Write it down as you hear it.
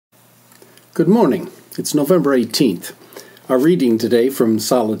Good morning. It's November 18th. Our reading today from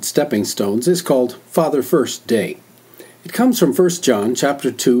Solid Stepping Stones is called Father First Day. It comes from 1 John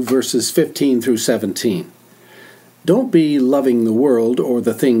chapter 2, verses 15 through 17. Don't be loving the world or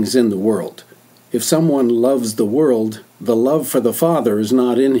the things in the world. If someone loves the world, the love for the Father is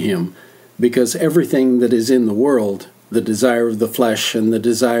not in him, because everything that is in the world, the desire of the flesh and the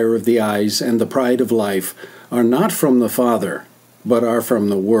desire of the eyes and the pride of life, are not from the Father, but are from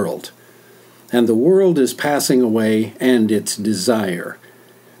the world. And the world is passing away and its desire.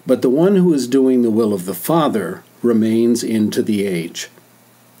 But the one who is doing the will of the Father remains into the age.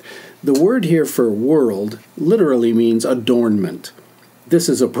 The word here for world literally means adornment. This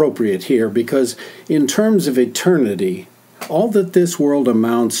is appropriate here because in terms of eternity, all that this world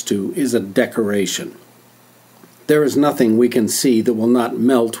amounts to is a decoration. There is nothing we can see that will not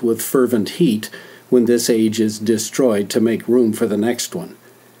melt with fervent heat when this age is destroyed to make room for the next one.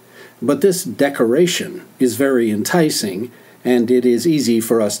 But this decoration is very enticing, and it is easy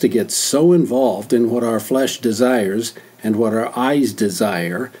for us to get so involved in what our flesh desires and what our eyes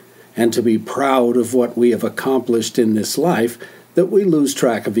desire, and to be proud of what we have accomplished in this life, that we lose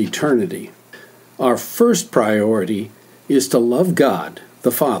track of eternity. Our first priority is to love God,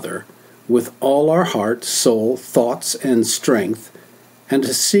 the Father, with all our heart, soul, thoughts, and strength, and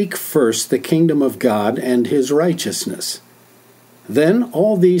to seek first the kingdom of God and His righteousness. Then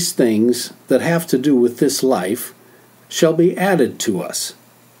all these things that have to do with this life shall be added to us.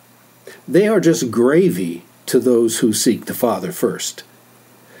 They are just gravy to those who seek the Father first.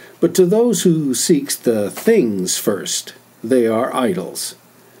 But to those who seek the things first, they are idols.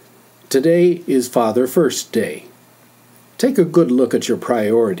 Today is Father First Day. Take a good look at your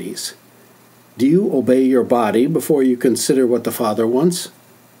priorities. Do you obey your body before you consider what the Father wants?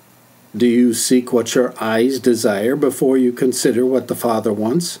 Do you seek what your eyes desire before you consider what the Father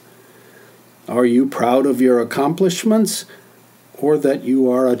wants? Are you proud of your accomplishments, or that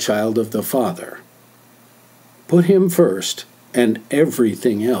you are a child of the Father? Put Him first, and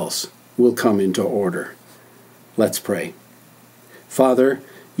everything else will come into order. Let's pray. Father,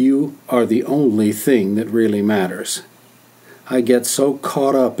 You are the only thing that really matters. I get so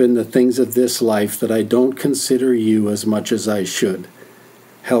caught up in the things of this life that I don't consider You as much as I should.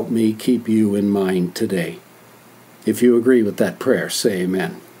 Help me keep You in mind today. If you agree with that prayer, say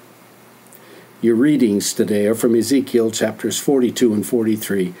amen. Your readings today are from Ezekiel chapters 42 and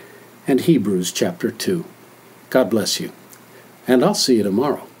 43 and Hebrews chapter 2. God bless you, and I'll see you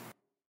tomorrow.